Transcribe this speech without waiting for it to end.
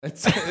But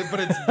it's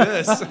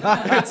this.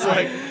 It's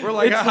like we're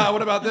like,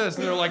 what about this?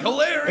 And they're like,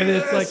 hilarious. And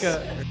it's like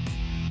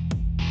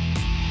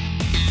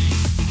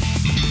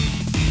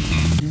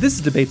This is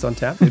Debates on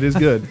Tap, It is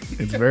good.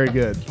 It's very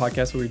good.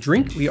 podcast where we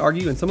drink, we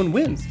argue, and someone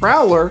wins.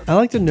 Prowler. I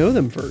like to know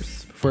them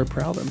first before I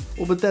prowl them.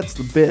 Well, but that's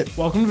the bit.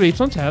 Welcome to Debates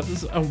on Tap.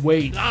 This is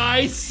wait.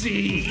 I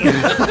see.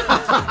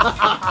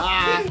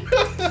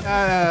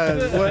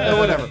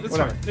 Whatever. It's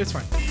fine. It's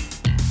fine.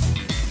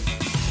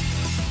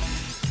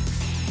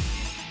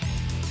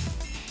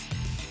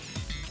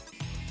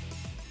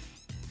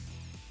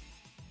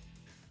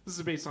 This is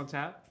Debates on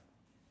Tap,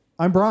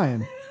 I'm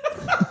Brian.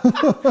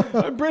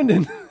 I'm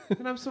Brendan.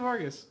 and I'm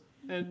Savargas.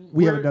 And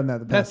We we're- haven't done that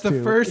the That's past the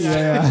two. first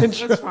Yeah.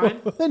 intro. That's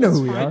fine. They know That's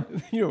who we fine. are.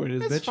 You know what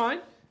it is, It's bitch. fine.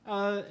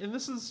 And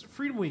this is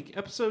Freedom Week,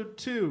 episode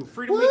 2.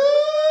 Freedom Woo!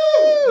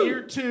 Week,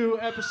 year 2,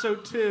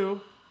 episode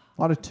 2.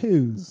 A lot of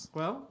twos.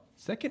 Well,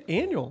 Second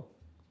annual.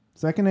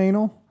 Second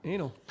anal.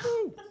 Anal.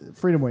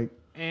 Freedom Week.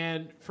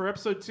 and for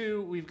episode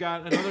 2, we've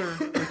got another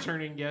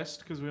returning guest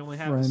because we only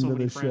have Friend so of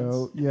many the friends.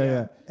 show.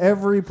 Yeah.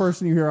 Every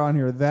person you hear on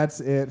here, that's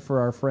it for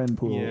our friend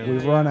pool. Yeah. We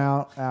run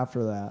out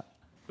after that.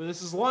 But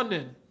this is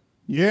London.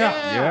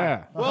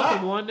 Yeah.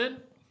 Welcome, London.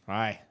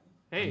 Hi.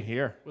 Hey, I'm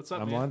here. what's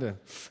up, I'm man? London.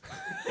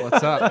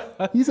 What's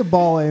up? He's a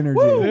ball of energy.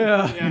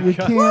 Yeah. You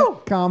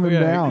can't calm him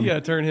down. You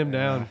gotta turn him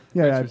down.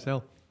 Yeah, Extra yeah.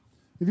 cell.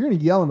 If you're going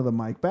to yell into the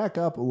mic, back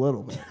up a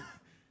little bit.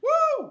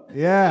 Woo!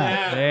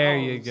 Yeah. There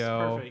you it's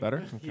go. perfect.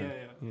 Better? Okay.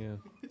 Yeah.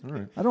 Yeah. All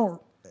right.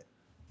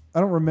 I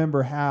don't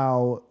remember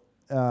how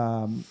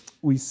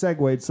we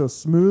segued so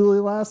smoothly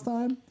last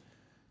time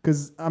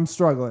because I'm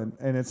struggling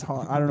and it's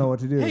hard. I don't know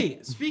what to do. Hey,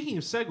 speaking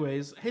of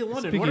segues, hey,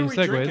 London, Speaking what are of we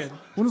segues. drinking?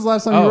 When was the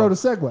last time you Oh. wrote a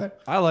segue?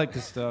 I like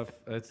this stuff.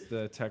 It's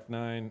the Tech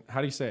 9.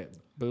 How do you say it?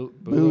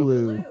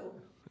 Booloo.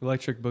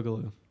 Electric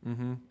Boogaloo.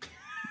 And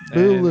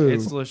Booloo.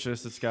 it's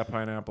delicious. It's got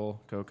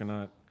pineapple,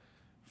 coconut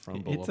from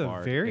It's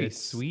Boulevard. a very It's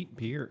sweet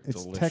beer.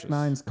 It's delicious. Tech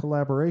Nine's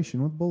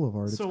collaboration with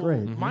Boulevard. It's So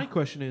great. my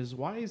question is,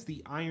 why is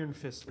the Iron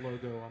Fist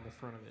logo on the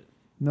front of it?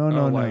 No,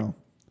 no, like- no.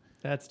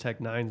 That's Tech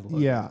 9's logo.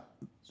 Yeah.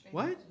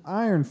 What?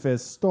 Iron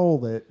Fist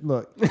stole it.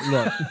 Look.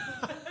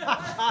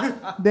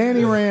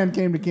 Danny Rand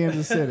came to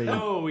Kansas City.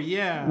 Oh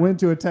yeah. Went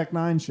to a Tech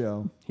Nine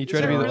show. He Is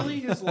tried that to be really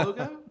his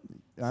logo?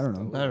 I don't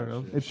know. I don't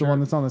know. It's the one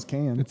that's on this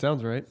can. It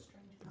sounds right.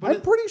 But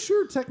I'm pretty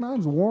sure Tech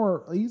Nine's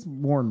he's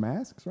worn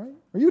masks, right?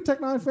 Are you a Tech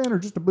Nine fan or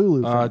just a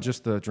Booloo fan?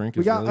 Just the drink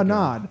We is got really a good.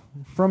 nod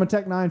from a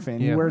Tech Nine fan.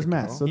 He Yeah. wears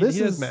masks. So he, this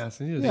he is does masks.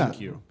 He does, yeah. Thank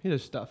you. He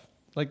does stuff.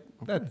 Like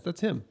that's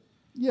him.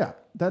 Yeah,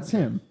 that's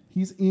him.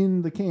 He's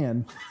in the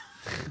can.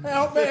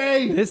 Help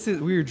me! This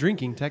is we're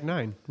drinking Tech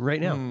 9 right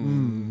now.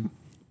 9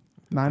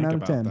 Think out of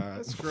about 10. that.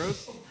 That's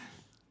gross.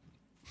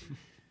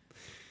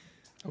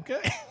 Okay.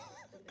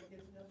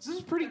 This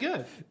is pretty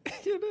good.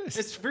 It is.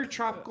 It's very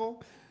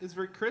tropical. It's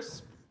very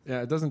crisp.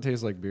 Yeah, it doesn't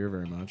taste like beer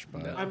very much,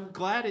 but I'm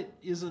glad it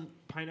isn't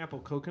pineapple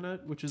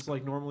coconut, which is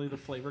like normally the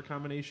flavor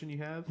combination you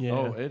have. Yeah.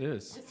 oh, it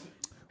is.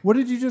 What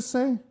did you just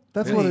say?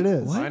 That's what it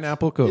is.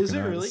 Pineapple coconut. Is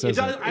it really? says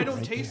I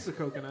don't taste the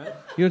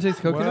coconut. You don't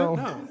taste coconut? Well,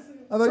 No.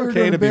 I thought you were okay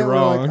doing to a be bit where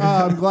wrong. Like,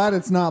 I'm glad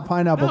it's not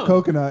pineapple No.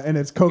 coconut and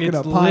it's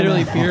coconut It's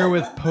literally pineapple. beer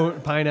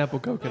with pineapple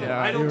coconut.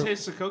 Yeah, I don't you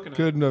taste the coconut.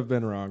 couldn't have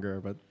been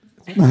wronger, but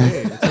it's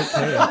okay. It's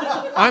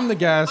okay. I'm the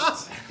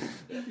guest.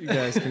 You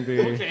guys can be.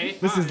 Okay.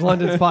 This is fine.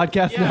 London's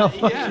podcast Yeah, now.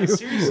 Fuck yeah, you.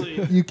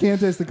 seriously. You can't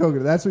taste the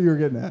coconut. That's what you were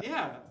getting at.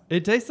 Yeah.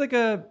 It tastes like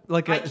a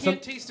I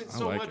can't taste it I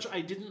so like much I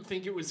didn't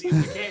think it was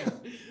in the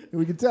can.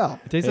 We can tell.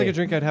 it tastes like a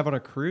drink I'd have on a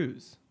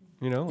cruise.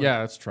 You know? Like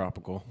Yeah, it's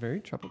tropical. very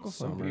tropical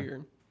fun Summer.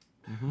 beer.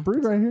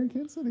 Brewed right here in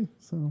Kansas City.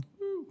 So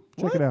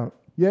check it out.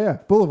 Yeah.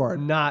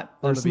 Boulevard.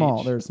 Not They're on the small.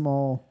 beach. They're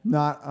small.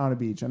 Not on a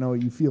beach. I know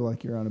you feel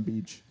like you're on a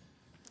beach.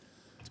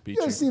 It's You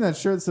beachy. guys seen that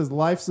shirt that says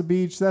 "Life's a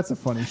Beach"? That's a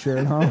funny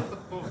shirt, huh?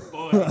 Oh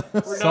boy.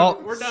 We're Salt,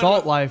 done, we're done salt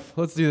with, life.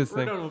 Let's do this We're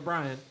thing. done with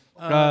Brian.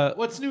 Uh,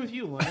 What's new with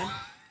you, London?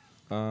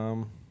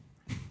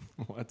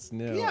 What's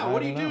new? Yeah, I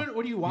what are you don't know. doing?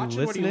 What are you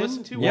watching? What do you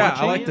listening? listen to? Yeah,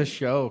 Watching I like it? the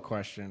show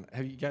question.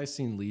 Have you guys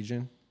seen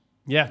Legion?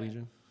 Yeah.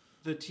 Legion?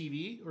 The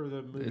TV or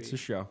the movie? It's a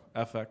show.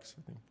 FX,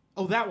 I think.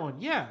 Oh, that one.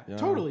 Yeah, Yeah.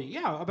 totally.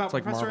 Yeah, about It's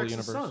like Professor Marvel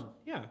X's Universe. son.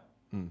 Yeah,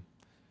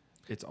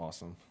 It's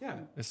awesome. yeah.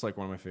 It's like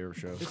one of my favorite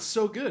shows. It's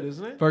so good,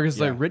 isn't it? Fergus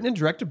Yeah. like written and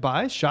directed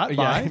by, shot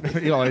yeah, by.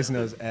 he always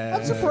knows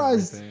I'm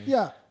surprised. everything.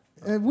 Yeah.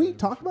 Have we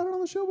talked about it on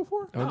the show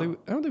before? I don't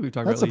think we've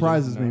talked That about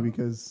surprises Legion, me no.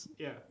 because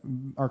Yeah,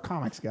 our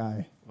comics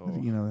guy,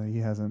 you know, he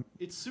hasn't.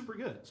 it's super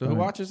good. So who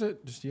watches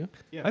it? Just you?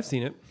 Yeah, Legion. I've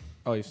seen it.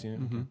 Oh, you've seen it?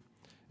 Okay.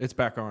 It's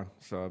back on.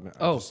 So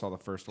I just saw the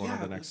first one yeah.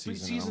 of the next season.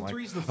 and Season I'm like,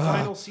 3 is the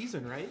final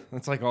season, right?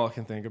 that's like all I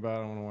can think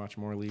about. I want to watch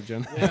more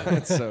Legion. Yeah.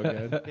 it's so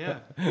good. Yeah,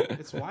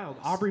 it's wild.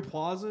 Aubrey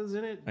Plaza is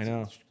in it. I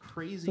know. It's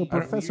crazy. So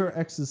Professor weird.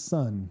 X's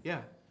son, Yeah,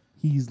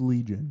 he's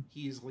Legion.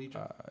 he's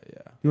Legion. Yeah.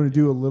 You want to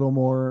do a little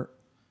more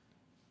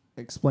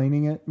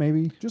explaining it,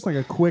 maybe? Just like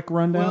a quick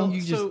rundown? Well,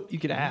 You you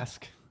could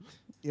ask.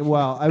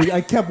 Well,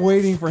 I kept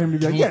waiting for him to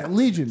be like, yeah,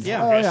 Legion.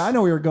 Yeah. Oh, yeah, I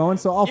know where you're going,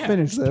 so I'll Yeah,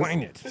 finish this. Explain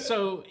it.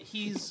 So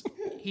he's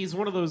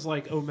one of those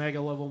like Omega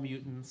level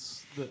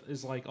mutants that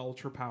is like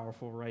ultra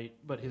powerful, right?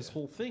 But his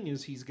whole thing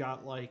is he's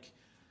got like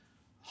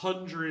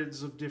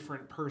hundreds of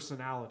different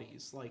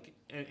personalities, like,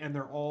 and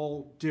they're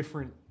all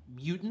different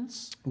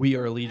mutants, We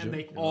are and Legion.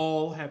 they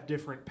all have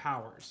different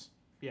powers.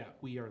 Yeah,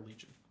 we are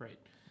Legion, right?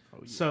 Oh,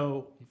 yeah.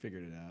 So He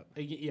figured it out.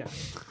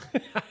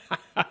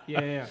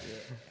 yeah.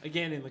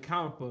 Again, in the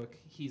comic book,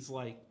 he's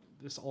like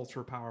this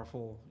ultra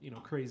powerful,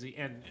 crazy,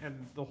 and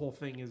the whole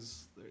thing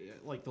is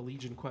like the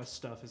Legion quest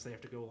stuff is they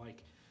have to go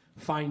like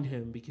find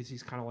him because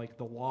he's kind of like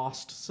the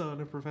lost son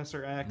of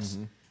Professor X,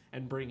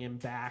 and bring him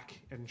back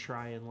and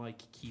try and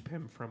like keep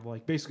him from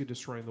like basically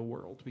destroying the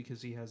world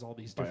because he has all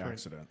these By different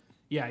accident.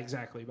 Yeah,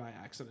 exactly, by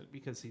accident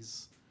because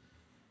he's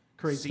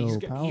crazy. So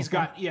He's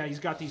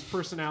got these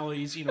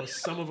personalities.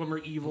 Some of them are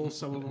evil,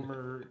 some of them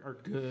are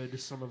good,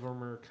 some of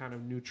them are kind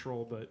of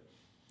neutral. But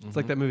It's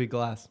like that movie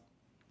Glass.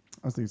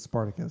 I was thinking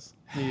Spartacus.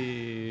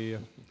 Yeah.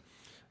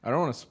 I don't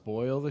want to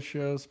spoil the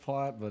show's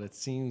plot, but it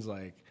seems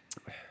like,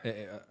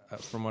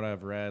 from what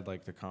I've read,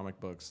 like the comic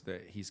books,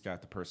 that he's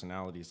got the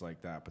personalities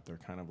like that, but they're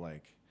kind of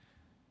like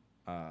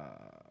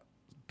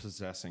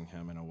possessing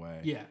him in a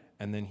way. Yeah.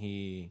 And then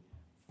he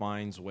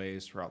finds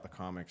ways throughout the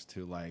comics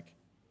to like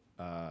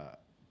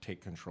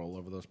take control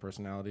over those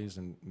personalities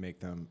and make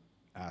them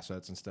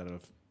assets instead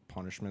of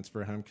punishments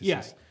for him. Cause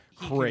he's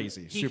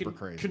crazy, super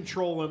crazy.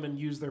 Control them and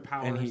use their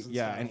powers.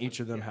 And each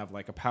of them have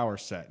like a power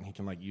set, and he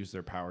can like use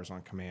their powers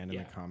on command in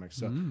the comics.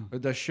 So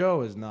but the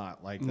show is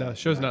not like that. No, the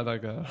show's not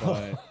like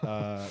that.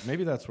 But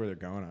maybe that's where they're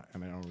going. I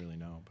mean, I don't really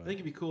know. But I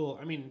think it'd be cool.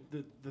 I mean,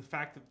 the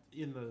fact that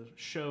in the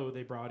show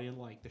they brought in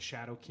like the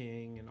Shadow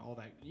King and all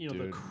that, the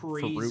Dude,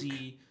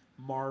 crazy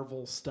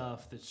Marvel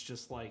stuff that's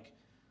just like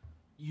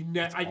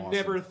I awesome.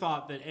 never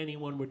thought that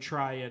anyone would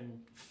try and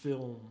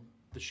film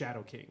the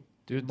Shadow King.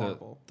 dude,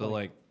 Marvel. the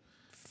like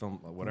film,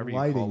 whatever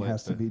lighting you call it,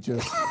 has to be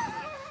just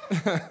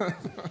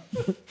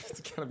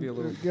it's gotta be a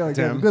little yeah,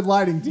 good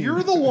lighting team.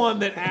 You're the one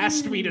that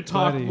asked me to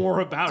talk Buddy. more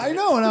about it. I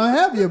know, and I'm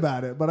happy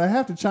about it, but I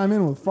have to chime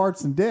in with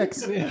farts and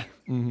dicks. Yeah.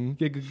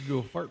 Get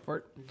go fart.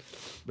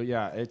 But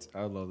yeah,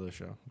 I love the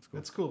show. It's cool.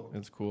 That's cool.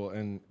 It's cool,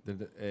 and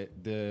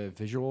the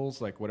visuals,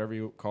 like whatever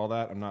you call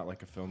that, I'm not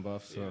like a film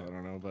buff, so I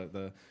don't know, but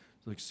the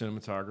like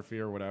cinematography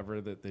or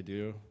whatever that they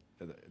do,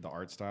 the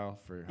art style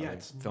for how they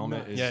it's film it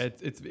nuts. is Yeah, it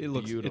looks. It's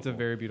a beautiful.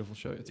 very beautiful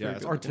show. It's very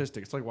it's good.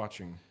 artistic. It's like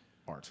watching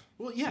art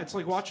Well, yeah, it's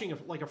like watching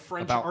a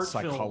French about art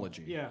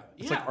psychology. film. Yeah,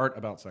 It's yeah. like art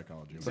about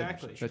psychology.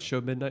 Exactly. That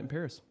show Midnight in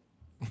Paris.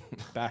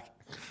 Back.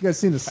 You guys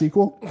seen the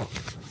sequel?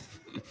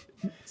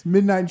 It's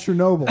Midnight in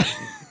Chernobyl.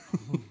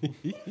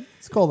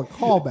 It's called a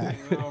callback.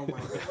 Oh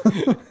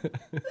my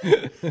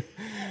god.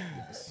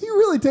 You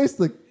really taste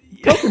the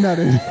coconut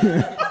in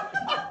here.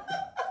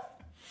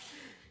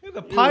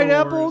 The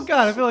pineapple. worst.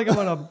 God, I feel like I'm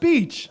on a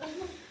beach.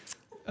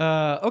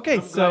 Okay,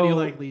 I'm so glad you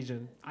like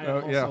Legion. I Oh,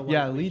 also yeah. like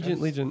yeah,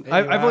 Legion. And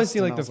I've you only asked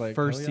seen and like I the was like,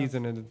 first hell yeah.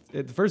 season, and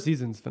the first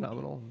season's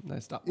phenomenal. And I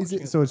stopped Is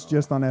watching it so? It's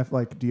just on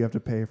do you have to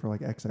pay for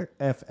like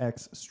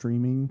FX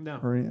streaming? No.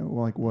 Or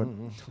like what?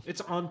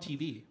 It's on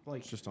TV.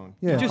 Like It's just on.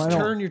 Yeah, You if just I don't-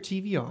 turn your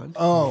TV on.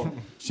 Oh,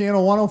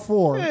 channel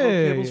 104.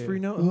 Hey. Cable's free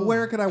now.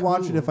 Where could I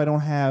watch it if I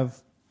don't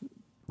have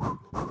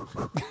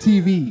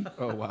TV?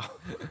 Oh wow.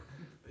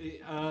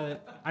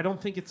 I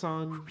don't think it's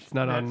on It's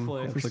not on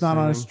Netflix. It's Netflix not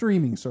on a or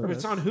streaming But service.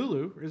 it's on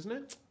Hulu, isn't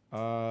it?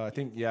 I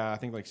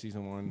think like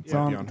season 1. It's might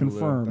on be on Hulu.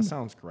 confirmed. That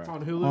sounds It's correct.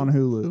 on Hulu. On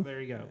Hulu. There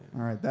you go.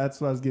 All right,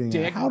 that's what I was getting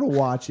Dick. at. How to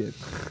watch it.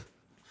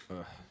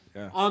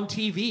 Yeah. On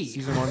TV.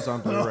 Season 1's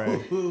on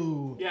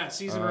Blu-ray. Yeah,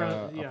 season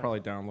around. Yeah. I'll probably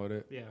download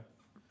it. yeah.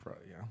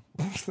 Probably,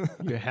 yeah.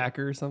 You a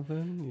hacker or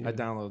something? I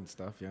download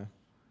stuff. Yeah.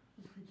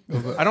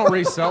 I don't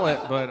resell it,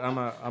 but I'm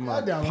I a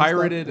download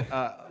pirated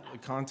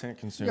content You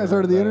consumer. guys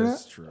heard of the That internet?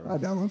 is true. I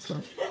download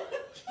stuff.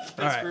 That's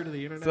right. true to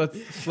the internet.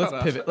 So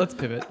let's pivot. Let's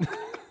pivot.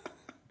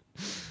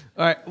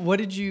 All right.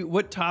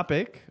 What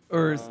topic,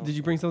 or did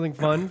you bring something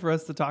fun for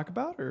us to talk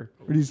about, or?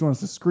 Or do you just want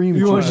us to scream?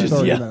 You at want for to just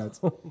 30 yell?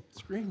 minutes?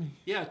 Screaming.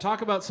 yeah,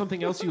 talk about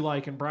something else you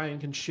like, and Brian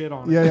can shit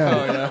on it. Yeah, yeah.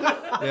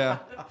 Oh yeah. Yeah.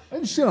 I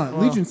didn't shit on it.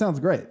 Legion sounds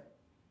great.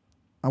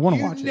 I want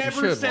to You watch it.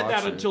 never should said watch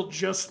that it. until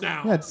just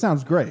now. Yeah, it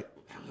sounds great.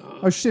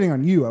 I was shitting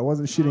on you. I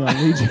wasn't shitting on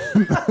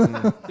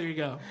Legion. There you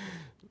go.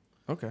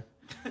 Okay.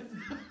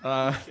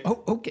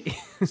 Oh, okay.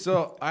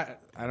 So I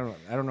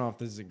don't know if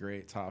this is a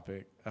great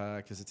topic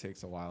because it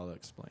takes a while to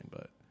explain,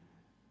 but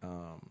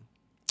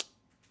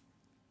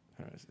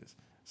how is this?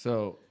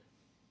 So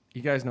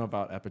you guys know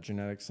about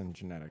epigenetics and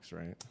genetics,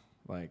 right?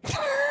 Like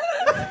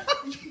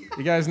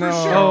you guys know.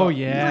 Oh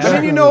yeah. I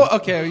mean, you know.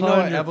 Okay, you know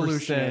what 100%.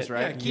 evolution is, Yeah,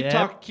 right?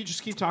 And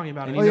just keep talking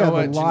about it. you Oh, yeah,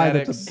 know the what lie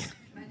that genetics,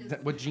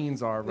 what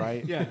genes are,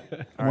 right? Yeah.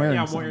 I'm wearing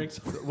Yeah, I'm some. wearing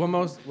some. What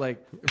most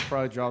like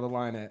probably draw the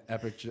line at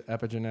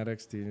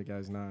epigenetics. Do you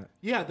guys not?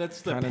 Yeah,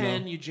 that's the Kinda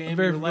pen know. you jam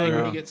Very your leg when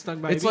familiar. you get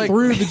stung by It's a bee. like-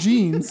 Through the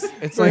genes.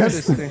 It's like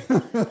Yes. this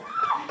thing.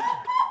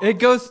 It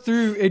goes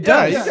through. It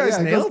Yeah, does. you guys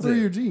it nailed goes through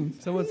it. your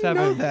genes. Someone's You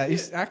know having. that.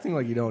 He's acting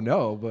like you don't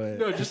know, but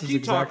No, this just is keep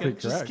exactly talking.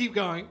 Just correct. keep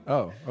going.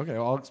 Oh, okay.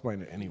 Well, I'll explain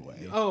it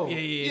anyway. Oh,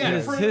 Yeah.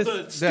 For His- the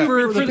Yeah, stupid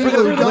for for the the people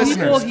who don't- listeners,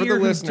 people for here the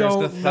who listeners,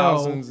 don't the know.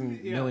 thousands and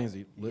Yeah. millions.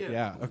 Yeah.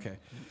 Yeah. Okay.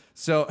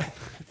 So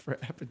for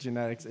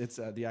epigenetics, it's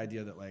the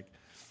idea that like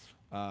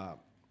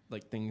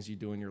like things you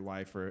do in your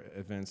life or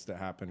events that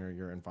happen or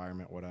your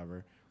environment,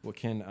 whatever, what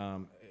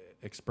can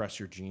express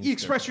your genes. You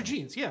express your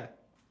differently. genes, yeah.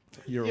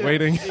 You're Yeah,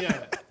 waiting.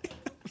 Yeah.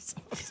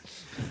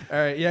 All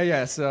right.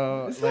 Yeah.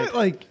 So Is that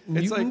like it's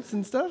mutants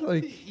and stuff?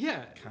 Like,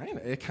 Yeah.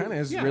 it kind of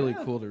is Yeah, really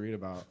yeah. cool to read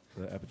about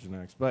the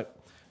epigenetics. But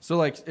so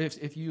like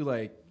if you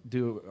like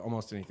do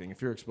almost anything,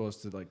 if you're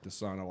exposed to like the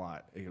sun a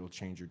lot, it'll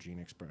change your gene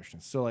expression.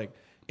 So like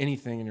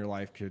anything in your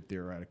life could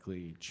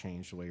theoretically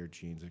change the way your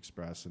genes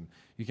express, and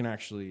you can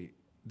actually,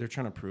 they're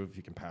trying to prove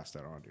you can pass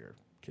that on to your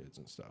kids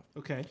and stuff.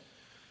 Okay.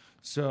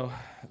 So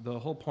the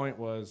whole point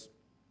was,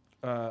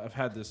 I've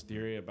had this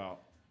theory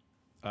about.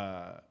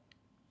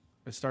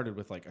 It started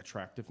with like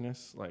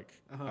attractiveness, like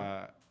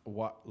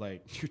what,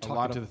 like you're a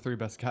lot talking of to the three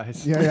best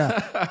guys.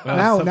 Yeah.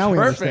 Now we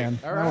perfect. understand.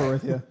 All Now we're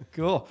with you.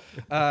 cool.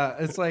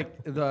 It's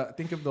like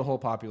think of the whole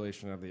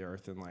population of the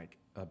Earth in like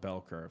a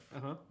bell curve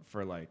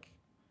for like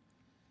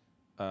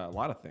a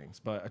lot of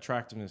things, but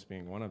attractiveness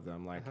being one of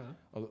them. Like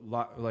a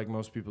lot, like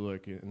most people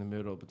like in the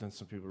middle, but then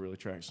some people really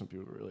attractive, some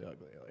people really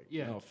ugly.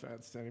 Like no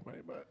offense to anybody,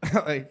 but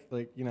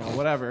like you know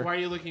whatever. Why are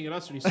you looking at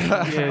us when you say Yeah,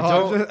 that? don't,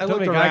 I don't looked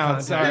make eye around.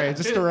 contact. Sorry,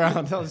 just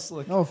around. I was just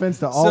like, No offense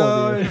to all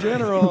so of you. in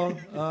general,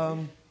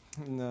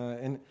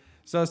 and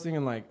so I was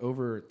thinking like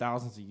over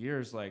thousands of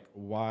years, like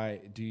why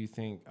do you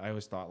think? I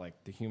always thought like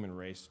the human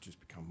race just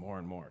become more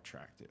and more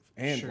attractive,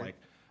 and Sure. like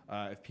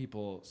if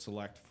people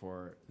select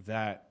for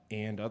that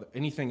and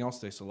anything else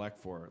they select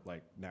for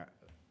like that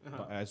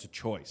as a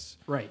choice,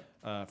 Right.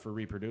 for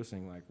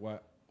reproducing, like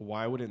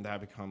why wouldn't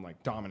that become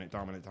like dominant?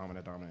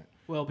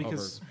 Well,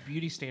 because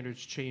beauty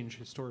standards change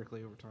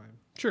historically over time.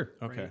 Sure.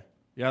 Okay. Right.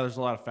 Yeah, there's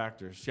a lot of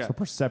factors. Yeah. So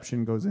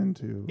perception goes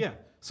into. Yeah.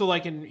 So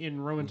like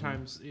in Roman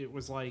times, it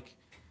was like,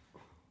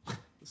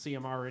 see,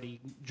 I'm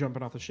already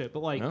jumping off the ship, but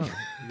like No.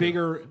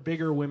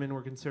 bigger women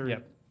were considered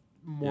Yep.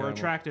 more Yeah,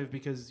 attractive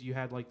because you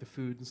had like the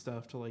food and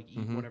stuff to like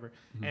eat whatever,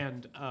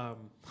 and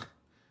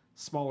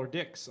smaller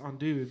dicks on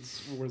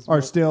dudes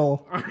Are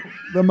still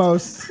the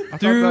most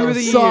Through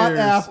the sought years.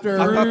 after.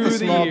 I thought Through the the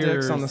small years.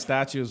 dicks on the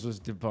statues was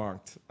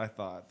debunked. I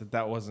thought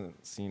that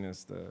wasn't seen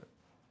as the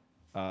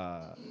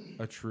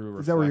a true.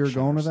 Is that where you were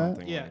reflection going or with that?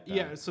 something yeah, like that.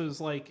 yeah. So it's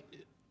like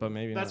But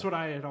maybe that's not. what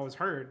I had always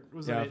heard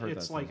was Yeah, that I've heard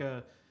it's that like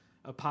too.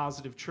 a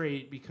positive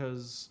trait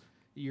because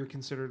you're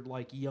considered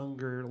like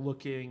younger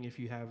looking if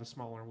you have a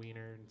smaller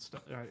wiener and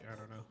stuff. I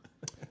don't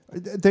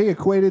know. They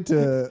equated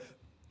to,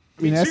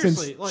 I mean, in essence,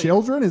 seriously, like-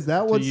 children. Is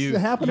that what's youth.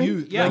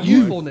 happening? Yeah, Like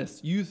youth.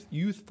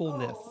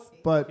 youthfulness.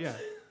 But Yeah.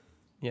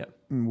 Yeah.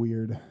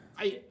 weird.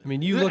 I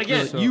mean, you look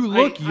again, you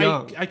look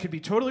young. I could be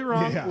totally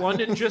wrong. Yeah.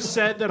 London just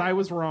said that I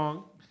was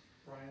wrong.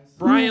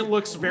 Brian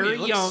looks very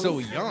young. so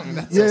young.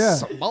 That's Yeah.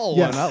 small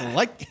Yes. one. I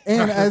like.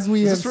 And as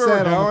we have this where we're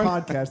said on going?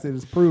 the podcast, it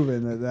is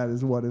proven that that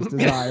is what is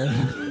desired.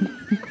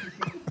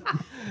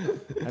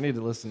 I need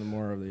to listen to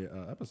more of the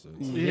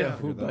episodes. Yeah.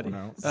 Figure that buddy. one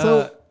out.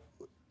 So,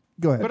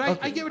 go ahead. But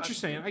I get what you're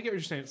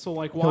saying. So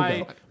like,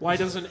 why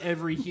doesn't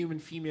every human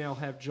female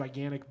have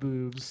gigantic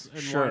boobs,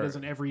 and Sure. why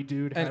doesn't every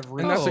dude And, have?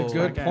 and that's a Oh,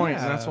 good like point.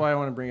 ass? And that's why I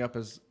want to bring up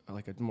as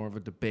like a more of a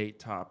debate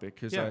topic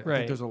because Yeah. I Right.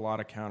 think there's a lot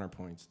of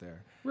counterpoints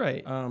there.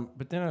 Right.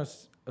 But then I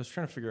was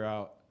trying to figure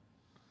out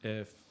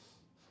if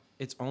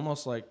it's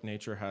almost like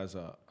nature has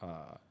a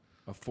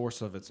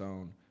force of its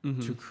own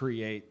to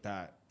create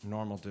that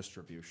normal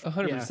distribution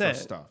 100%. of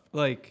stuff.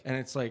 Like And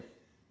it's like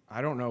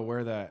I don't know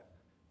where that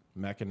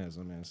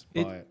mechanism is,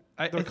 It-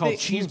 but They're called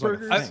seems like a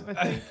cheeseburgers. thing.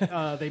 I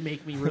think they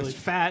make me really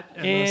fat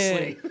and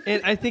mostly.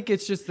 and I think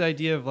it's just the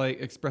idea of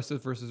like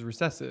expressive versus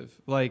recessive,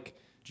 like,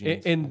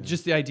 Genes, and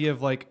just the idea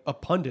of like a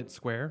Punnett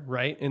square,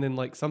 right? And then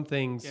like some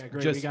things Yeah,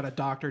 great. just. We got a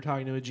doctor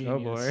talking to a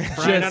genius. boy. Brian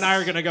Just- and I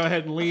are gonna go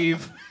ahead and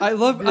leave. I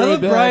love back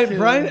Brian. here.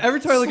 Brian. Every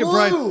time I look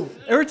Slew.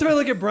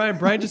 at Brian,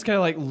 Brian just kind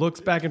of like looks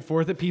back and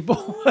forth at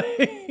people.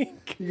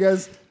 like, you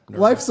guys,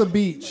 life's a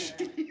beach.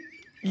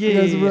 yeah, You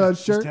guys yeah, yeah.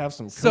 shirt. just have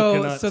some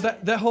So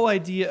coconut. that whole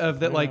idea of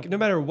that, like, no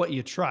matter what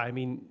you try, I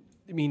mean,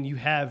 you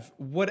have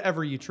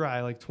whatever you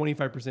try, like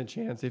 25%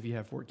 chance if you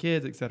have 4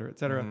 kids, et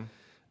cetera,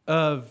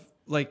 of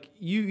like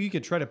you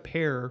could try to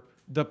pair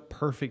the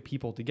perfect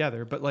people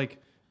together, but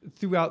like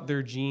throughout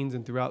their genes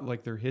and throughout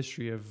like their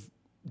history of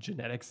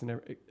genetics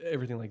and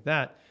everything like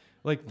that,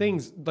 like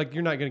things like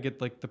you're not going to get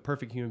like the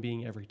perfect human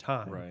being every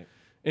time, Right.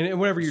 And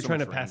whatever you're So trying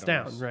to much pass randomness.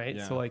 down, right?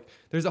 Yeah. So like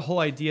there's a whole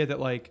idea that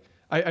like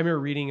I remember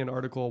reading an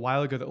article a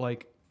while ago that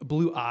like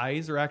blue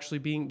eyes are actually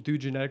being through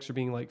genetics are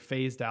being like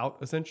phased out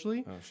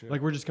essentially. Oh, shit.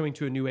 Like we're just coming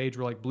to a new age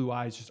where like blue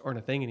eyes just aren't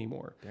a thing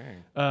anymore. Dang.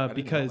 I didn't know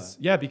Because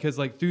that. because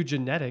like through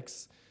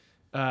genetics,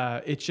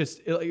 it's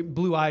just like,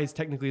 blue eyes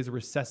technically is a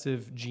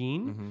recessive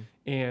gene, Mm-hmm.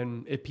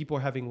 and if people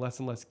are having less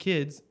and less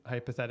kids,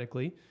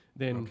 hypothetically,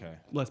 then Okay.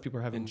 less people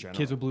are having In general.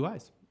 kids with blue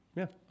eyes.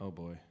 Yeah, Oh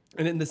boy.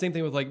 and then the same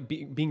thing with like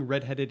being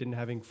redheaded and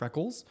having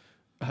freckles,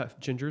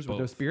 gingers with no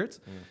Both. spirits.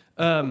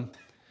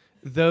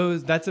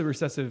 That's a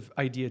recessive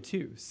idea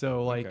too.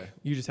 So like Okay.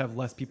 you just have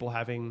less people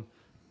having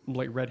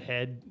like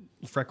redhead,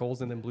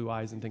 freckles, and then blue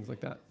eyes and things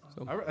like that.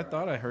 So I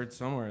thought I heard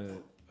somewhere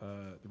that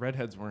the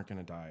redheads weren't going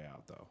to die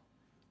out though.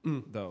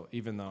 though.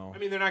 Even though I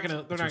mean, they're not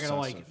gonna recessive.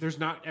 like. There's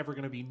not ever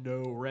gonna be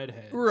no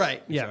redheads.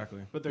 Right. Yeah.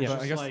 exactly. But there's Yeah.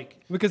 just I guess like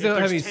because they if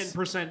don't have there's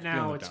any 10%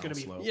 now, the it's gonna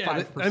be downslope. Yeah.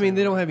 5%. I mean,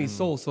 they don't have any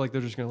souls, so like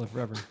they're just gonna live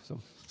forever. So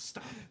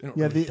Stop. They don't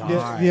Yeah, really the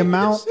die.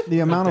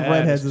 amount of dead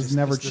redheads is has just-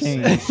 never it's the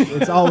same. changed.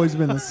 It's always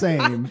been the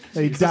same.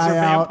 They die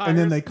they're out and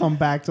then vampires. they come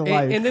back to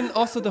life. and then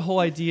also the whole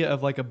idea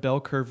of like a bell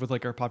curve with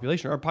like our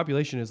population. Our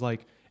population is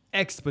like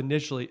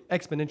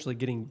exponentially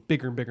getting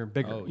bigger and bigger and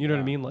bigger. Oh, You know what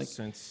I yeah. mean? Like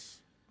Since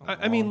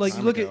I mean, like,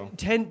 time look ago.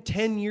 at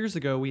 10 years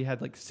ago, we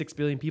had like 6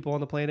 billion people on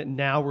the planet.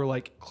 Now we're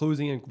like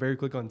closing in very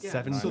quick on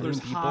 7 so billion there's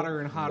people. hotter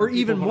and hotter, Or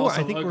even people, but more.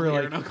 also I think we're uglier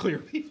like- and uglier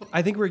people.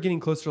 I think we're getting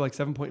closer to like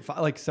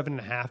 7.5, like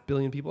 7.5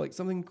 billion people, like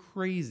something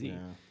crazy. Yeah.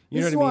 You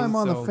know This is what I why mean? I'm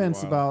on the So-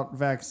 fence Wow. about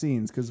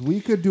vaccines because we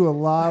could do a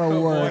lot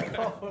of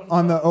work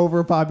on the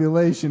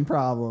overpopulation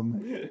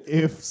problem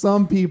if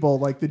some people,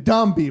 like the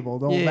dumb people,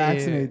 don't Yeah.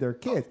 vaccinate their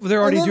kids. Well, they're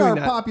already and then doing our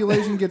that.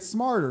 population gets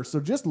smarter, so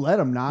just let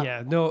them not.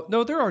 Yeah, no,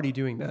 they're already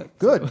doing that.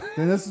 Good.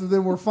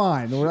 Then we're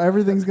fine.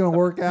 Everything's gonna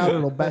work out.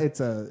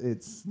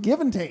 It's give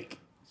and take,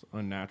 It's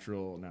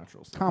unnatural,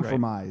 natural stuff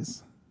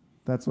compromise.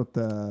 That's what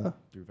the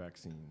through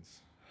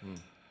vaccines.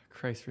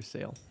 Christ for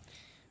sale.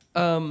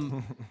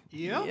 Yep.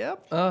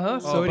 Yep. So Oh,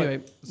 but-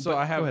 anyway, so but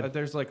I go have. ahead.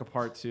 There's like a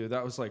part 2.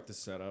 That was like the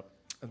setup.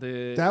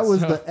 that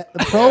was the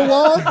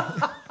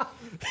prologue.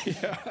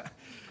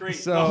 Great.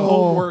 So- the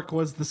homework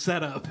was the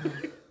setup.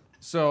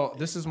 So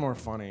this is more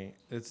funny.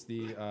 It's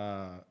the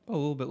a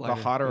little bit the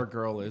lighter. hotter a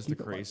girl is, the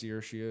crazier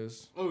she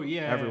is. Oh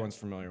yeah. Everyone's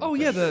familiar. Oh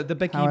with yeah, this. the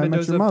Becky How I Met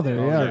Mendoza. Your Mother.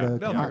 Oh, yeah, yeah. the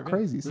Bell hot curve,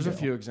 crazy. There's a scale.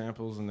 few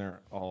examples, and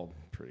they're all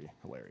pretty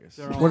hilarious.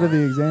 They're What are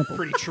the examples?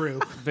 pretty true.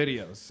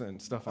 Videos and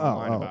stuff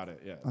online oh. about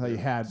it. Yeah. I thought you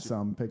had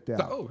some picked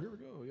out. Oh, here we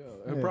go. Yeah,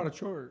 I Yeah. brought a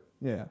chart.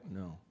 Yeah.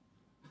 No.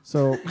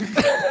 So,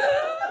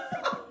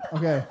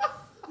 okay.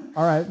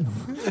 All right.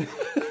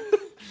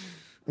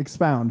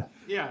 Expound.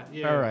 Yeah.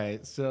 Yeah. All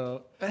right,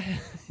 so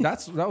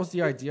that was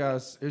the idea.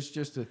 It's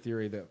just a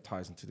theory that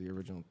ties into the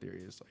original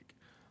theory. Is like,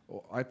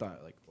 well, I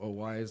thought like, oh,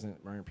 why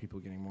aren't people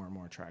getting more and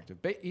more attractive?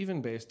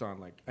 Even based on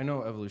like, I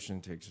know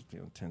evolution takes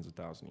tens of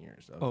thousands of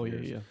years. Oh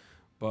yeah.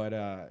 But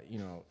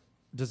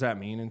does that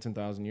mean in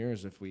 10,000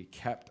 years, if we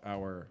kept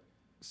our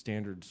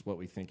standards, what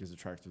we think is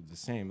attractive, the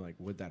same, like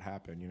would that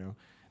happen?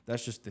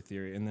 That's just the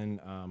theory. And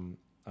then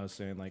I was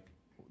saying like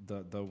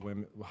the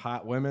women,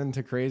 hot women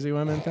to crazy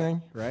women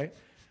thing, right?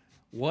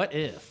 What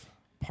if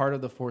part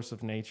of the force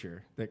of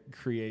nature that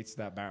creates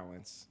that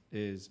balance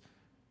is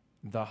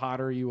the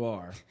hotter you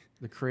are,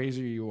 the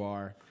crazier you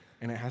are,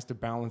 and it has to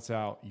balance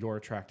out your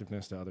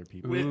attractiveness to other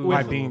people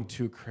by being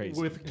too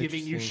crazy. with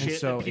giving you And shit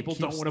so that it people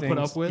don't keeps want to put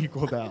things up with.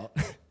 Equaled out.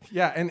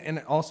 Yeah, and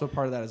also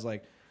part of that is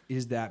like,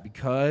 is that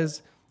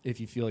because if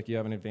you feel like you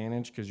have an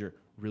advantage because you're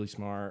really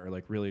smart or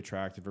like really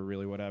attractive or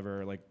really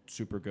whatever, like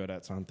super good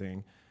at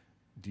something,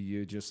 do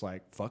you just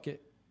like fuck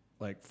it?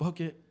 Like fuck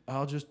it,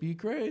 I'll just be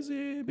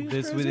crazy. Be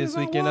as crazy This as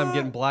I weekend I'm want.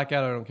 getting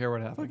blackout. I don't care what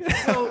happens.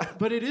 Well,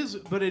 but it is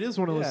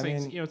one of those Yeah, I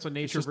things. mean, It's a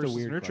nature just a versus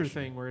weird nurture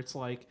question. thing where it's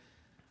like,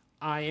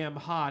 I am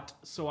hot,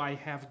 so I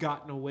have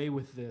gotten away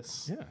with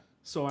this. Yeah.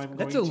 So I'm.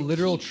 That's going a to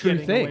literal keep true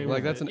getting away thing. with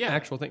Like that's it. an Yeah.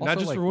 actual thing, Also, not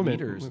just like for women.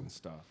 leaders and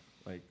stuff,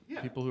 like Yeah.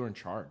 people who are in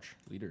charge,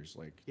 leaders,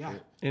 like Yeah.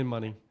 And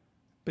money.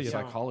 But the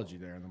yeah, psychology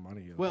there and the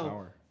money, the Well,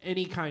 power.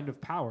 any kind of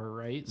power,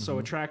 right? So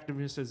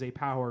attractiveness is a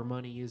power,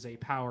 money is a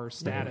power,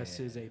 status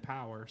is a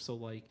power. So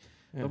like,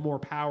 the more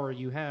power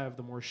you have,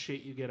 the more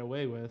shit you get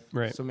away with.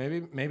 right. So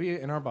maybe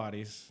in our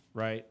bodies,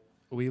 right?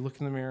 We look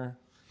in the mirror,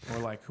 and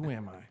we're like, who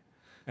am I?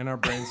 And our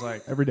brain's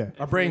like, Every day.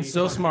 our brain's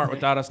so smart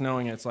without us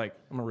knowing it. It's like,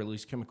 I'm gonna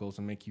release chemicals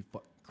and make you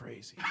fucking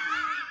crazy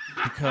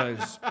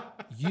because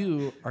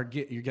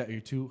you're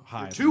too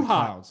high. You're too in the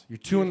hot. Clouds. You're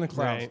too in the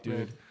clouds, Right, dude.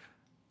 right.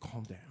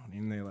 Calm down.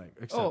 And they like,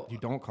 except Oh. you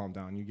don't calm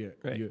down. You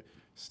Right. you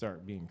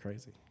start being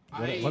crazy.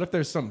 I- What if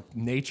there's some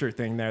nature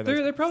thing there that's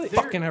They're probably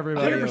fucking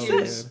everybody there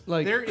over? is- dude?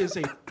 like there is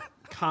a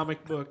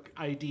comic book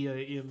idea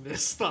in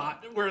this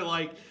thought where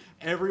like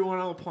everyone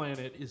on the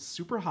planet is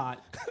super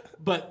hot,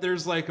 but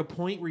there's like a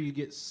point where you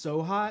get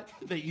so hot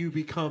that you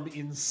become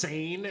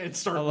insane and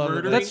start love it.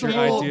 murdering that's the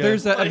Great whole. idea.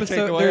 There's an Like,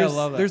 episode. takeaway, I There's,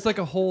 love that. there's like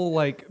a whole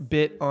like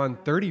bit on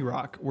 30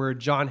 Rock where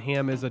John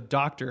Hamm is a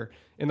doctor,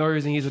 and the only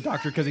reason he's a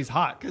doctor because he's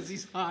hot. because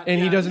he's hot And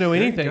he yeah. doesn't know There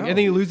you anything. go. And then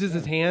he loses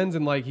his hands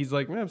and like he's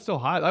like, man, I'm still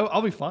hot.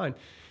 I'll be fine.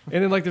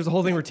 And then like there's a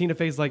whole thing where Tina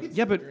Fey's like,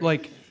 yeah, but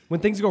like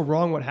when things go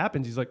wrong, what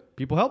happens? He's like,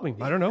 people help me.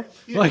 I don't know.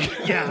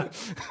 Like Yeah,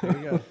 There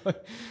you go.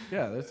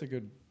 Yeah, that's a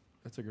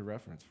good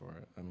reference for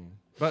it. I mean,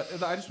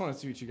 but I just want to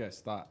see what you guys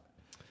thought.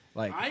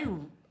 Like,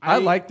 I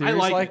like theories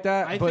like it.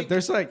 that, I but think-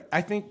 there's like,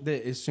 I think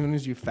that as soon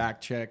as you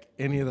fact check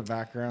any of the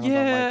background, on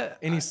Yeah. like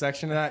any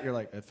section of that, you're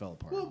like, it fell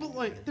apart. well, but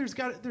like there's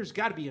got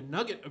to be a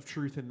nugget of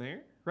truth in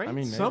there, right? I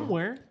mean, maybe.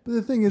 somewhere. But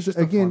the thing is, just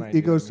a again, fun idea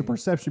it goes to to me.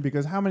 perception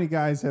because how many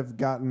guys have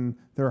gotten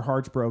their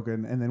hearts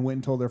broken and then went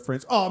and told their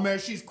friends, "Oh man,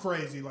 she's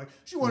crazy. Like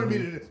she wanted me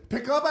to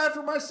pick up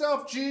after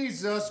myself.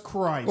 Jesus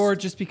Christ!" or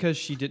just because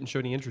she didn't show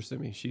any interest in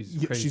me, she's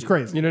Yeah, crazy. she's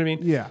crazy. You know what I mean?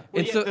 Yeah. Well,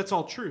 And yeah, so, that's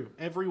all true.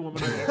 Every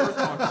woman I've ever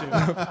talked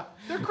to,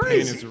 they're Pain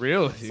crazy. is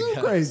real. with you so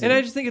guys. crazy. and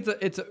I just think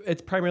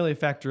it's primarily a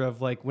factor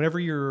of like whenever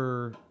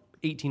you're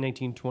 18,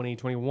 19, 20,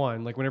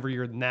 21, like whenever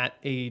you're in that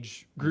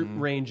age group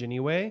range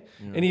anyway,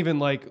 and even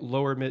like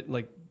lower mid,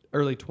 like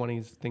early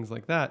 20s, things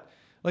like that.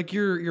 Like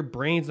your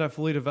brain's not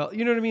fully developed.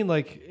 You know what I mean?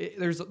 Like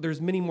there's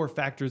many more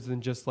factors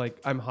than just like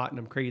I'm hot and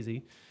I'm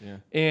crazy. Yeah.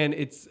 And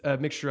it's a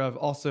mixture of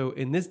also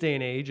in this day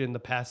and age, in the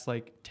past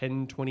like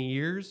 10, 20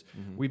 years,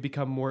 we've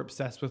become more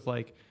obsessed with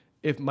like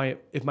if my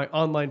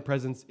online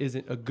presence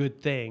isn't a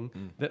good thing,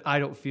 that I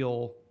don't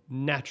feel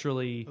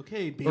naturally.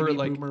 Okay, baby or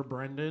like, boomer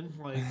Brendan.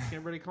 Like,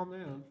 everybody calm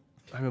down.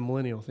 I'm a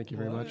millennial. Thank you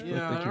very much.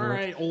 Yeah, Thank you all very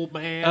right, much. old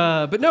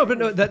man. But no,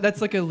 that's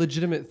like a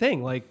legitimate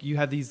thing. Like you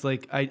have these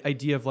like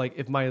idea of like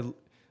if my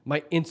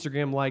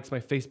Instagram likes, my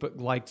Facebook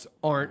likes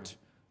aren't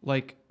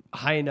like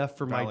high enough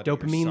for my Validate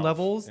dopamine yourself.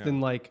 levels, Yeah. then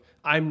like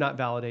I'm not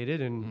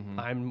validated and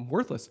I'm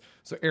worthless.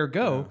 So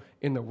ergo,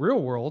 in the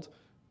real world,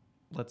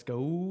 let's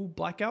go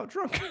blackout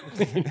drunk.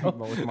 You know?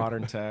 But with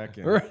modern tech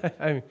and Right.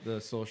 I mean, the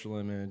social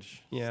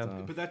image. Yeah.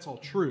 stuff. But that's all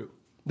true.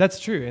 that's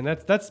true, and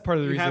that's part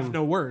of the You reason. have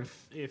no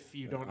worth if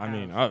you don't I have...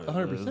 mean,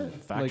 100%.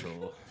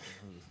 factual.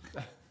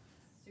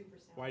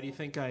 Why do you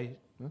think I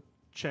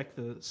check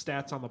the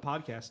stats on the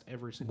podcast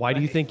every single Why day?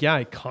 do you think? Yeah,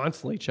 I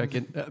constantly check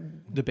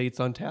it. Debates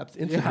on Taps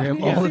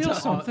Instagram all the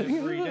time.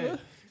 Every day.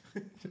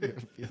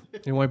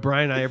 And why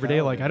Brian and I every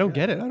day like I don't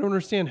get it. I don't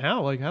understand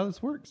how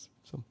this works.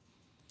 So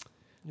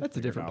that's a figure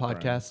it different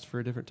out, Brian. podcast for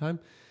a different time.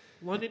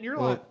 London, you're a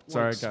Well, lot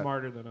sorry, like, I got-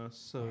 smarter than us,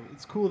 so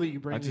it's cool that you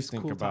bring I these just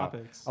think cool about.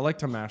 topics. I like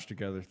to mash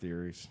together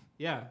theories.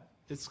 Yeah,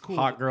 it's cool.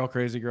 Hot girl,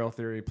 crazy girl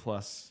theory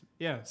plus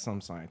Yeah,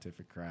 some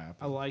scientific crap.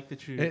 I like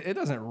that you... It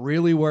doesn't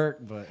really work,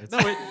 but it's No,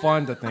 it-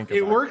 fun to think about.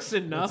 It works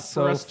enough It's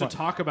for so us fun. to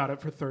talk about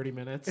it for 30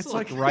 minutes. It's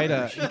like you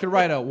could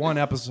write a one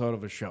episode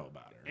of a show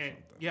about it. Or And,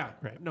 something. yeah,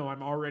 no,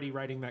 I'm already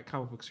writing that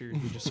comic book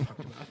series we just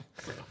talked about.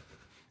 So.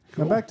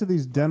 Now back to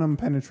these denim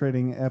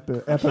penetrating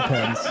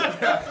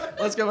EpiPens.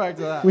 Let's go back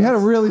to that. We had a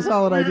really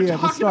solid We were idea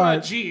at the talking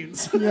about start.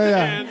 jeans.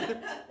 Yeah. And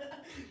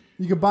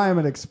You could buy them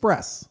at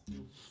Express.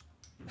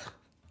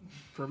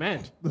 for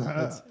men.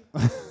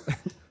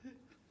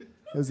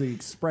 It was the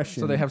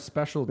expression. So they have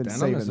special Been denim.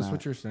 saving Is this that.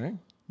 what you're saying?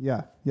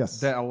 Yeah. Yes.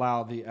 That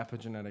allow the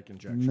epigenetic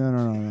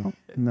injection.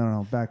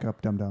 No. Back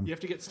up, dum dum. You have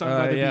to get stung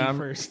by the bee I'm-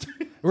 first.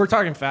 We're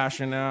talking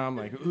fashion now. I'm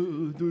like,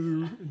 ooh,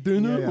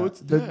 denim. What's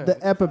The that?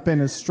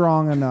 EpiPen is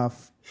strong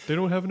enough They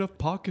don't have enough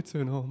pockets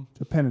in them.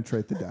 to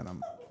penetrate the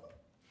denim.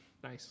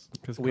 Nice.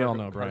 Because We all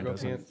know Brian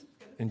doesn't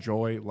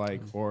enjoy,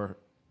 like, or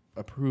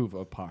approve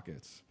of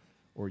pockets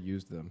or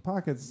use them.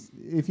 Pockets.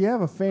 If you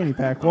have a fanny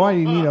pack, why do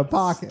you need a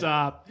pocket?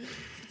 Stop.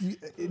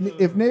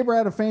 If neighbor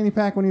had a fanny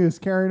pack when he was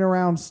carrying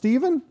around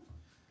Steven,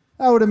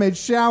 that would have made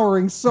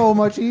showering so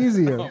much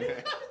easier.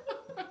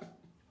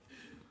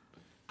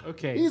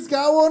 Okay. He's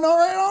got one all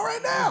right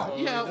now.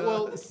 Yeah,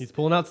 well, He's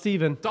pulling out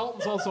Steven.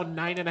 Dalton's also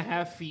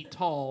 9.5 feet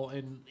tall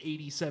and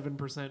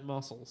 87%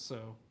 muscle,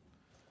 so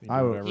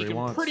I would- Whatever he he can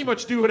wants. pretty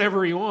much do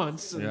whatever he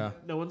wants. And Yeah.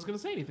 no one's going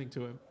to say anything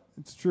to him.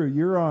 It's true.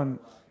 You're on.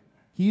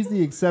 He's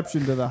the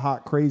exception to the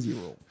hot crazy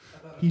rule.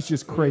 He's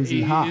just crazy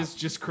He hot. is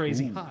just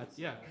crazy hot.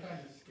 Yeah.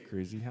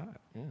 Crazy hot.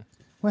 Yeah.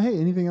 Well, hey,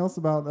 anything else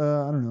about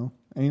I don't know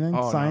anything?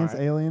 Oh, no, Science,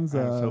 aliens.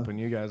 I was hoping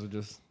you guys would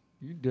just.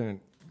 You're doing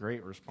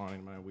great responding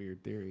to my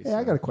weird theories. Hey,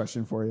 I so- got a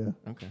question for you.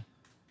 Okay.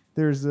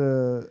 There's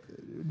a.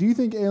 Do you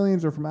think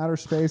aliens are from outer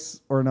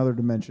space or another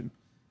dimension?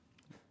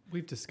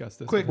 We've discussed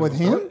this. Quick, before. With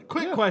him?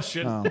 quick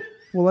question. Oh.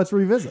 Well, let's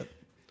revisit.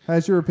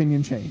 Has your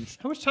opinion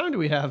changed? How much time do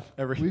we have?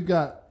 We've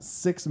got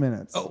 6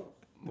 minutes. Oh,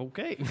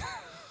 okay.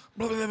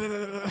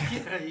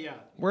 Yeah.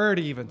 Where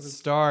to even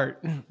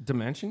start?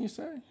 Dimension, you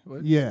say?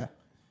 What? Yeah,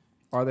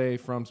 Are they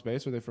from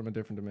space? Or are they from a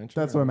different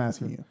dimension? that's Or what I'm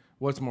asking you.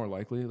 What's more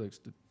likely? Like,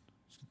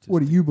 What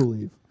do you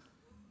believe?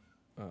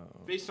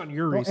 Based on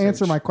your Don't research.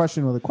 answer my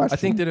question with a question. I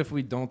think that if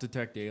we don't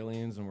detect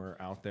aliens and we're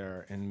out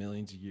there in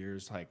millions of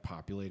years, like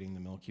populating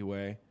the Milky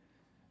Way,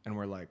 and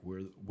we're like,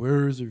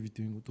 where is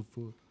everything? What the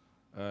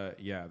fuck?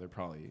 Yeah, they're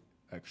probably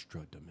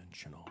extra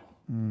dimensional.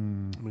 I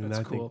mean, That's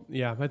I cool. think,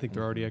 yeah, I think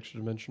they're already extra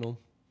dimensional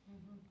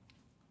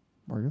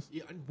Marcus?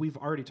 Yeah, we've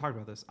already talked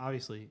about this.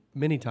 Obviously,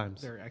 many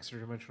times. they're extra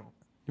dimensional.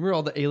 You remember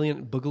all the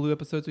alien boogaloo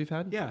episodes we've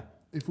had? Yeah.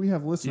 If we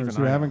have listeners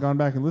Even who I haven't know. gone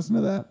back and listened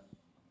to that,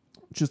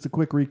 just a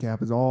quick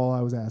recap is all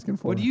I was asking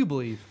for. What do you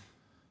believe?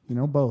 You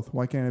know, both.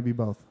 Why can't it be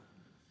both?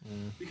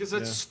 Because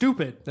that's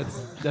stupid.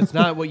 That's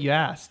not what you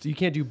asked. You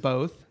can't do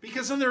both.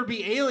 Because then there'd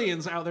be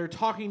aliens out there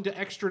talking to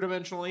extra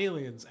dimensional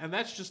aliens, and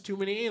that's just too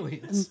many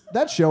aliens.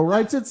 That show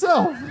writes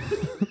itself.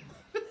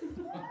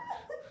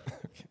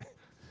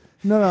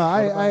 No,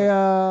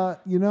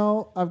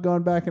 I've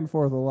gone back and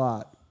forth a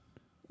lot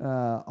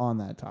on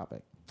that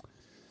topic.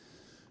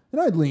 And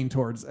I'd lean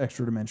towards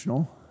extra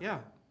dimensional, Yeah.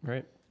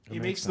 Right.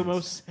 It makes the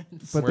most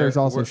sense. but there's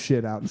also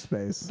shit out in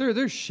space.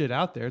 There's shit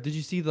out there. Did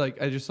you see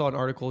I just saw an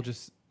article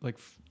just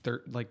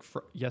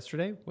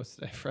yesterday? What's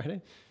today?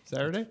 Friday?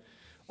 Saturday?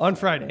 On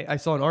Friday, I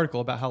saw an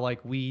article about how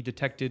we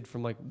detected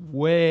from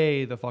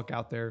way the fuck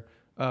out there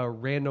a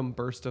random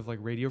burst of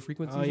radio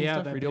frequencies Oh, and yeah,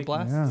 stuff, that radio big-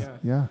 blasts.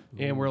 Yeah.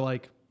 And we're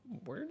like,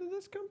 where did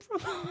this come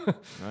from?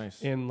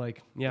 Nice. And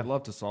yeah, I'd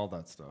love to solve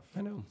that stuff.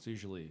 I know. It's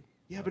usually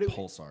Yeah, but it,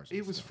 pulsars. and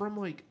it was stuff. from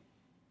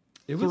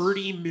It was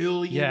 30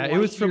 million. Yeah, it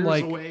was from,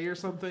 light years like, away or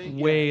something.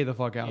 way the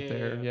fuck out Yeah,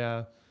 there. yeah.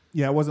 Yeah.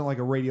 Yeah, it wasn't like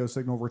a radio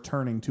signal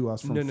returning to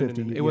us from No.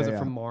 50. It Yeah, wasn't yeah.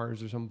 from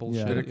Mars or some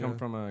bullshit. Did it yeah. come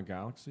from a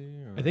galaxy?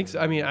 Or? I think so.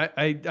 I mean,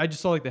 I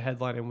just saw like the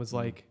headline and was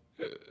like,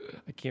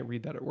 I can't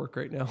read that at work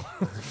right now.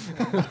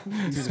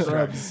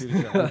 Scrubs.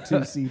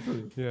 Too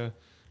see-through. Yeah.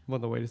 I'm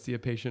on the way to see a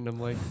patient. I'm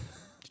like,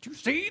 did you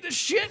see the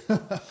shit?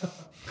 But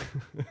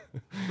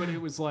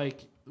it was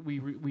like we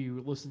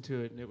listened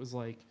to it, and it was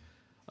like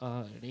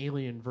an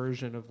alien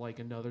version of like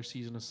another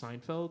season of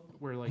Seinfeld,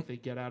 where like they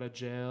get out of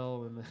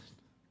jail and then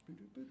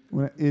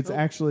It's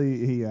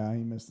actually he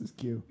missed his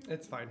cue.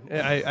 It's fine.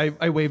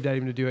 I waved at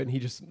him to do it, and he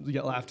just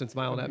laughed and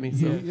smiled at me.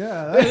 So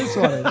Yeah, that is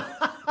funny.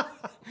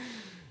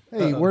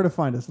 Hey, where to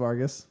find us,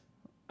 Vargas?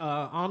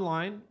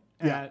 online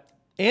Yeah. at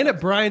and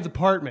at Brian's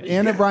apartment.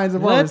 And at Brian's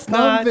apartment. Let's Come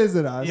not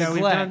visit us. Yeah, we've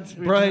neglect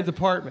done- Brian's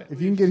apartment. If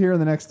you can get here in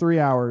the next 3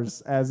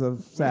 hours as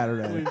of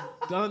Saturday. we've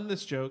done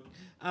this joke.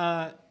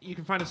 You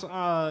can find us in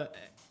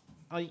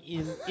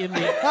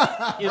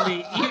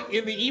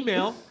the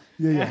email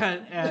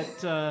at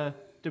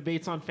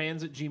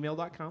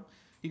debatesonfans@gmail.com.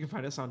 You can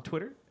find us on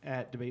Twitter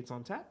at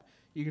debatesontap.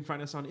 You can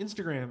find us on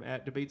Instagram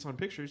at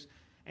debatesonpictures.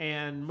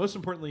 And most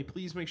importantly,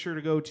 please make sure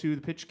to go to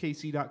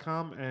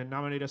thepitchkc.com and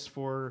nominate us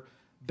for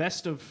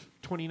Best of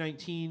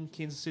 2019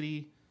 Kansas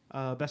City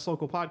Best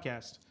Local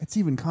Podcast. It's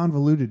even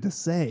convoluted to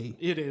say.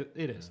 It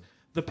is.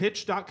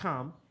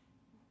 Thepitch.com.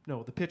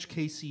 No,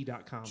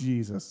 thepitchkc.com.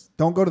 Jesus.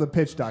 Don't go to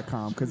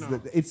thepitch.com because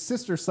its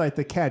sister site,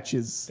 The Catch,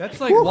 is. That's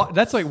like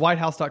that's like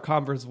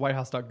whitehouse.com versus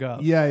whitehouse.gov.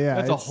 Yeah, yeah.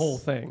 That's a it's- whole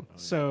thing.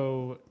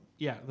 So,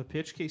 yeah,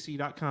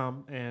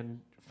 thepitchkc.com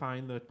and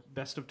find the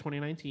Best of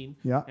 2019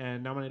 Yeah.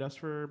 and nominate us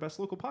for Best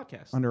Local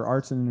Podcast Under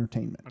Arts and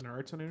Entertainment. under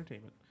Arts and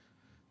Entertainment.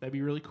 That'd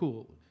be really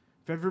cool.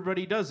 If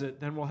everybody does it,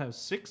 then we'll have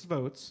 6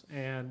 votes,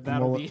 and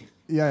that'll be...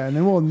 Yeah, and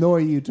then we'll annoy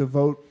you to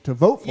vote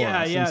for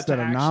Yeah, us yeah, instead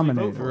to of actually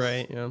nominating vote for us. us.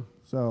 Right. Yeah.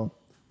 So,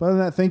 but other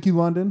than that, thank you,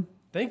 London.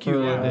 Thank you, For,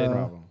 London. No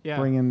problem. Yeah,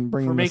 bringing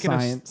for the making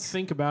science. us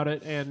think about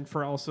it and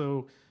for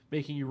also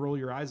making you roll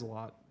your eyes a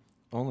lot.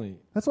 Only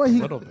That's why a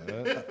he. little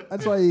bit.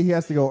 That's why he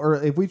has to go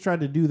early. If we tried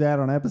to do that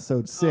on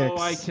episode 6, Oh,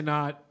 I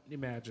cannot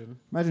imagine.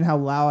 imagine how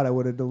loud I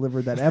would have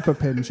delivered that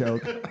EpiPen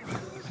joke.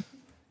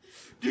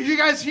 Did you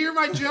guys hear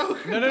my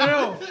joke?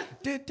 No.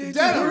 Denim.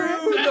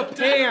 Through the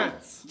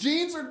pants.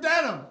 Jeans or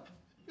denim?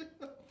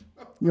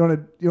 You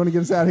want to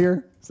get us out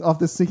here off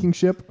this sinking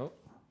ship? Oh.